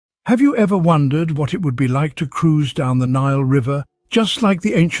Have you ever wondered what it would be like to cruise down the Nile River, just like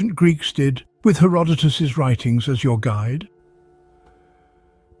the ancient Greeks did, with Herodotus's writings as your guide?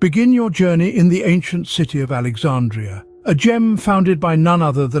 Begin your journey in the ancient city of Alexandria, a gem founded by none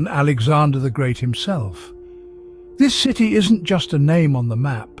other than Alexander the Great himself. This city isn't just a name on the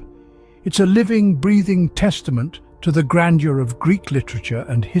map. It's a living, breathing testament to the grandeur of Greek literature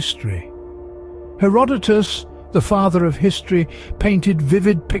and history. Herodotus, the father of history, painted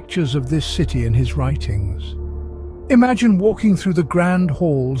vivid pictures of this city in his writings. Imagine walking through the grand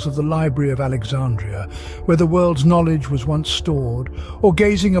halls of the Library of Alexandria, where the world's knowledge was once stored, or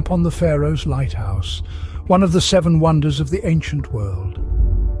gazing upon the Pharaoh's lighthouse, one of the 7 wonders of the ancient world.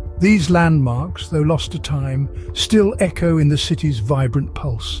 These landmarks, though lost to time, still echo in the city's vibrant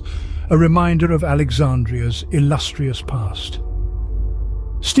pulse, a reminder of Alexandria's illustrious past.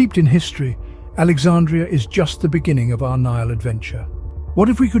 Steeped in history, Alexandria is just the beginning of our Nile adventure. What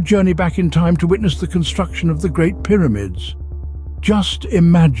if we could journey back in time to witness the construction of the Great Pyramids? Just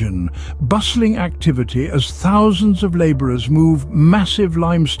imagine bustling activity as thousands of laborers move massive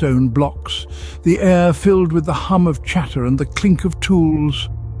limestone blocks, the air filled with the hum of chatter and the clink of tools.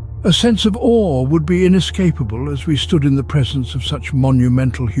 A sense of awe would be inescapable as we stood in the presence of such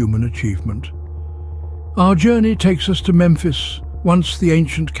monumental human achievement. Our journey takes us to Memphis, once the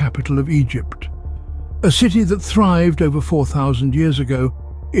ancient capital of Egypt. A city that thrived over 4,000 years ago,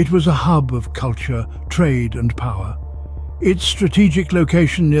 it was a hub of culture, trade and power. Its strategic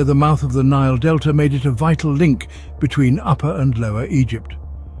location near the mouth of the Nile Delta made it a vital link between Upper and Lower Egypt.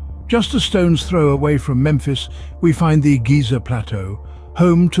 Just a stone's throw away from Memphis, we find the Giza Plateau,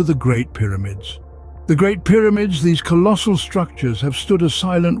 home to the Great Pyramids. The Great Pyramids, these colossal structures, have stood as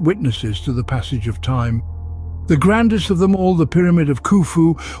silent witnesses to the passage of time. The grandest of them all, the Pyramid of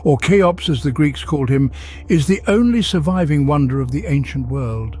Khufu, or Cheops as the Greeks called him, is the only surviving wonder of the ancient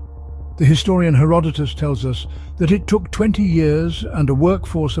world. The historian Herodotus tells us that it took 20 years and a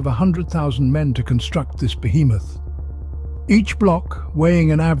workforce of 100,000 men to construct this behemoth. Each block,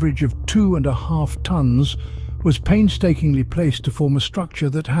 weighing an average of 2.5 tons, was painstakingly placed to form a structure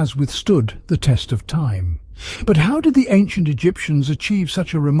that has withstood the test of time. But how did the ancient Egyptians achieve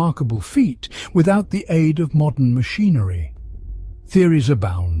such a remarkable feat without the aid of modern machinery? Theories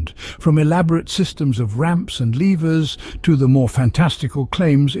abound, from elaborate systems of ramps and levers to the more fantastical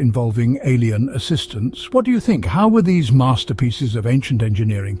claims involving alien assistance. What do you think? How were these masterpieces of ancient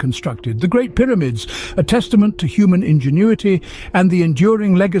engineering constructed? The Great Pyramids, a testament to human ingenuity and the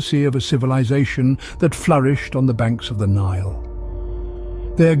enduring legacy of a civilization that flourished on the banks of the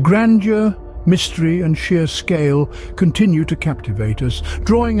Nile. Their grandeur, mystery and sheer scale continue to captivate us,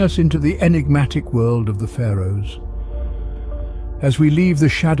 drawing us into the enigmatic world of the pharaohs. As we leave the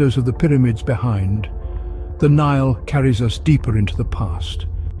shadows of the pyramids behind, the Nile carries us deeper into the past.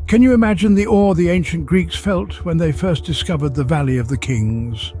 Can you imagine the awe the ancient Greeks felt when they first discovered the Valley of the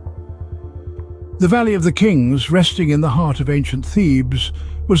Kings? The Valley of the Kings, resting in the heart of ancient Thebes,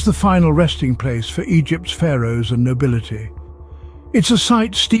 was the final resting place for Egypt's pharaohs and nobility. It's a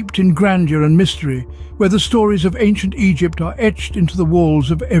site steeped in grandeur and mystery, where the stories of ancient Egypt are etched into the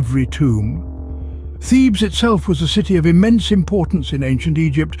walls of every tomb. Thebes itself was a city of immense importance in ancient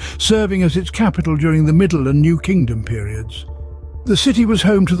Egypt, serving as its capital during the Middle and New Kingdom periods. The city was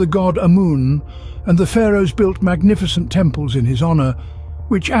home to the god Amun, and the pharaohs built magnificent temples in his honor,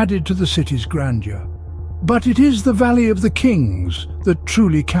 which added to the city's grandeur. But it is the Valley of the Kings that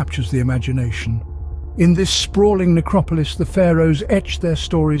truly captures the imagination. In this sprawling necropolis, the pharaohs etched their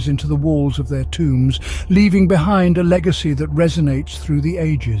stories into the walls of their tombs, leaving behind a legacy that resonates through the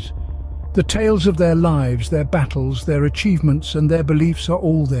ages. The tales of their lives, their battles, their achievements, and their beliefs are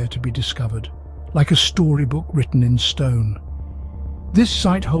all there to be discovered, like a storybook written in stone. This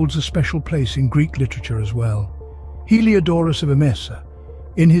site holds a special place in Greek literature as well. Heliodorus of Emesa,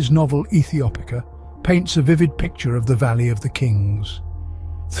 in his novel Aethiopica, paints a vivid picture of the Valley of the Kings.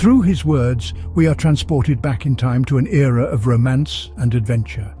 Through his words, we are transported back in time to an era of romance and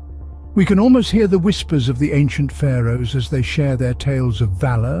adventure. We can almost hear the whispers of the ancient pharaohs as they share their tales of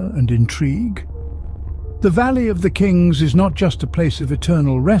valor and intrigue. The Valley of the Kings is not just a place of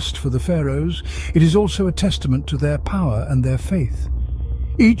eternal rest for the pharaohs, it is also a testament to their power and their faith.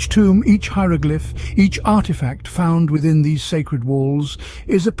 Each tomb, each hieroglyph, each artifact found within these sacred walls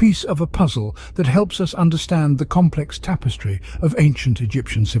is a piece of a puzzle that helps us understand the complex tapestry of ancient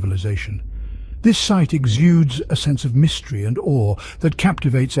Egyptian civilization. This site exudes a sense of mystery and awe that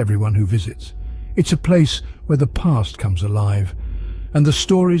captivates everyone who visits. It's a place where the past comes alive, and the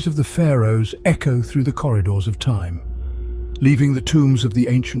stories of the pharaohs echo through the corridors of time. Leaving the tombs of the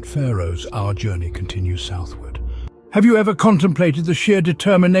ancient pharaohs, our journey continues southward. Have you ever contemplated the sheer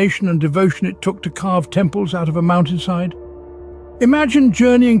determination and devotion it took to carve temples out of a mountainside? Imagine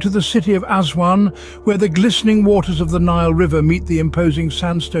journeying to the city of Aswan, where the glistening waters of the Nile River meet the imposing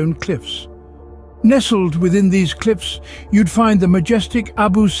sandstone cliffs. Nestled within these cliffs, you'd find the majestic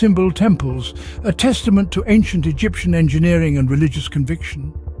Abu Simbel temples, a testament to ancient Egyptian engineering and religious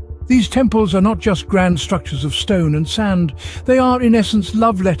conviction. These temples are not just grand structures of stone and sand, they are in essence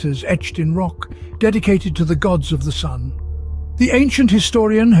love letters etched in rock, dedicated to the gods of the sun. The ancient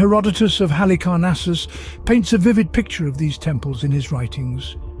historian Herodotus of Halicarnassus paints a vivid picture of these temples in his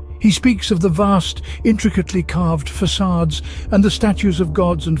writings. He speaks of the vast, intricately carved facades and the statues of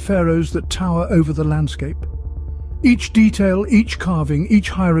gods and pharaohs that tower over the landscape. Each detail, each carving,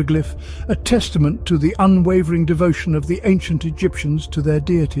 each hieroglyph, a testament to the unwavering devotion of the ancient Egyptians to their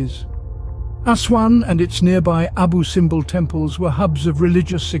deities. Aswan and its nearby Abu Simbel temples were hubs of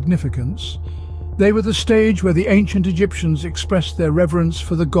religious significance. They were the stage where the ancient Egyptians expressed their reverence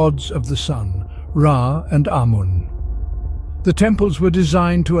for the gods of the sun, Ra and Amun. The temples were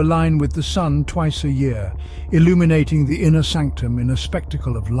designed to align with the sun twice a year, illuminating the inner sanctum in a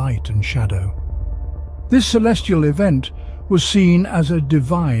spectacle of light and shadow. This celestial event was seen as a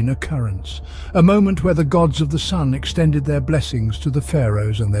divine occurrence, a moment where the gods of the sun extended their blessings to the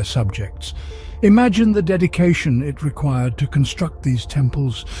pharaohs and their subjects. Imagine the dedication it required to construct these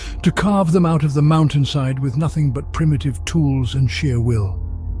temples, to carve them out of the mountainside with nothing but primitive tools and sheer will.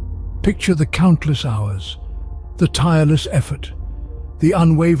 Picture the countless hours, the tireless effort, the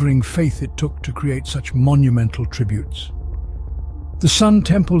unwavering faith it took to create such monumental tributes. The sun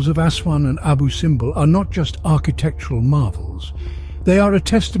temples of Aswan and Abu Simbel are not just architectural marvels. They are a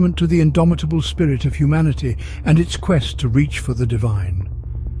testament to the indomitable spirit of humanity and its quest to reach for the divine.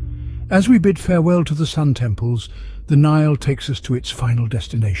 As we bid farewell to the sun temples, the Nile takes us to its final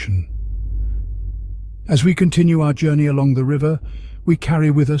destination. As we continue our journey along the river, we carry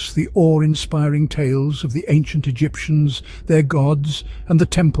with us the awe-inspiring tales of the ancient Egyptians, their gods, and the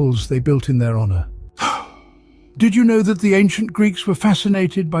temples they built in their honor. Did you know that the ancient Greeks were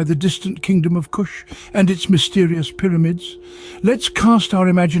fascinated by the distant kingdom of Kush and its mysterious pyramids? Let's cast our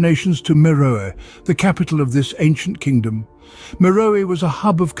imaginations to Meroe, the capital of this ancient kingdom. Meroe was a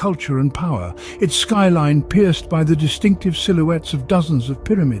hub of culture and power, its skyline pierced by the distinctive silhouettes of dozens of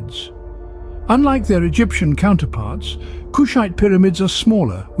pyramids. Unlike their Egyptian counterparts, Kushite pyramids are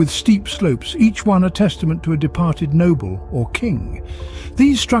smaller, with steep slopes, each one a testament to a departed noble or king.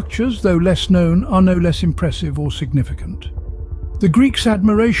 These structures, though less known, are no less impressive or significant. The Greeks'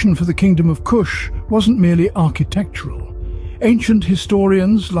 admiration for the kingdom of Kush wasn't merely architectural. Ancient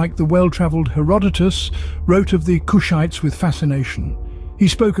historians, like the well-travelled Herodotus, wrote of the Kushites with fascination. He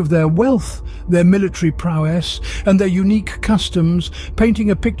spoke of their wealth, their military prowess, and their unique customs,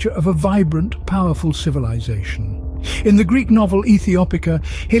 painting a picture of a vibrant, powerful civilization. In the Greek novel Aethiopica,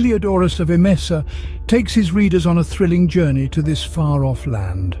 Heliodorus of Emesa takes his readers on a thrilling journey to this far-off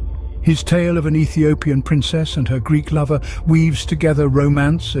land. His tale of an Ethiopian princess and her Greek lover weaves together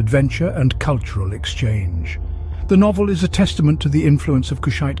romance, adventure, and cultural exchange. The novel is a testament to the influence of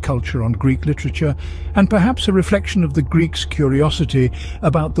Kushite culture on Greek literature and perhaps a reflection of the Greeks' curiosity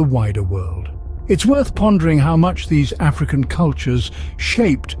about the wider world. It's worth pondering how much these African cultures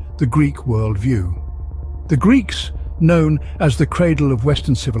shaped the Greek worldview. The Greeks, known as the cradle of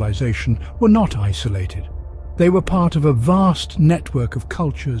Western civilization, were not isolated. They were part of a vast network of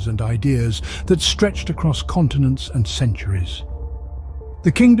cultures and ideas that stretched across continents and centuries.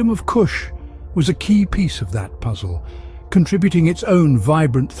 The kingdom of Kush was a key piece of that puzzle, contributing its own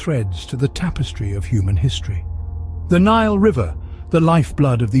vibrant threads to the tapestry of human history. The Nile River, the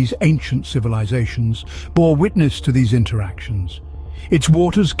lifeblood of these ancient civilizations, bore witness to these interactions. Its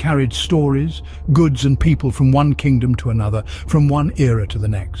waters carried stories, goods and people from one kingdom to another, from one era to the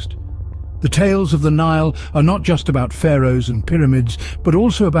next. The tales of the Nile are not just about pharaohs and pyramids, but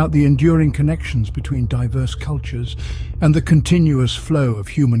also about the enduring connections between diverse cultures and the continuous flow of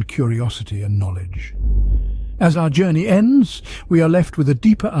human curiosity and knowledge. As our journey ends, we are left with a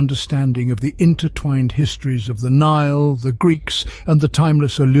deeper understanding of the intertwined histories of the Nile, the Greeks, and the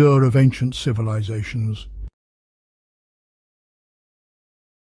timeless allure of ancient civilizations.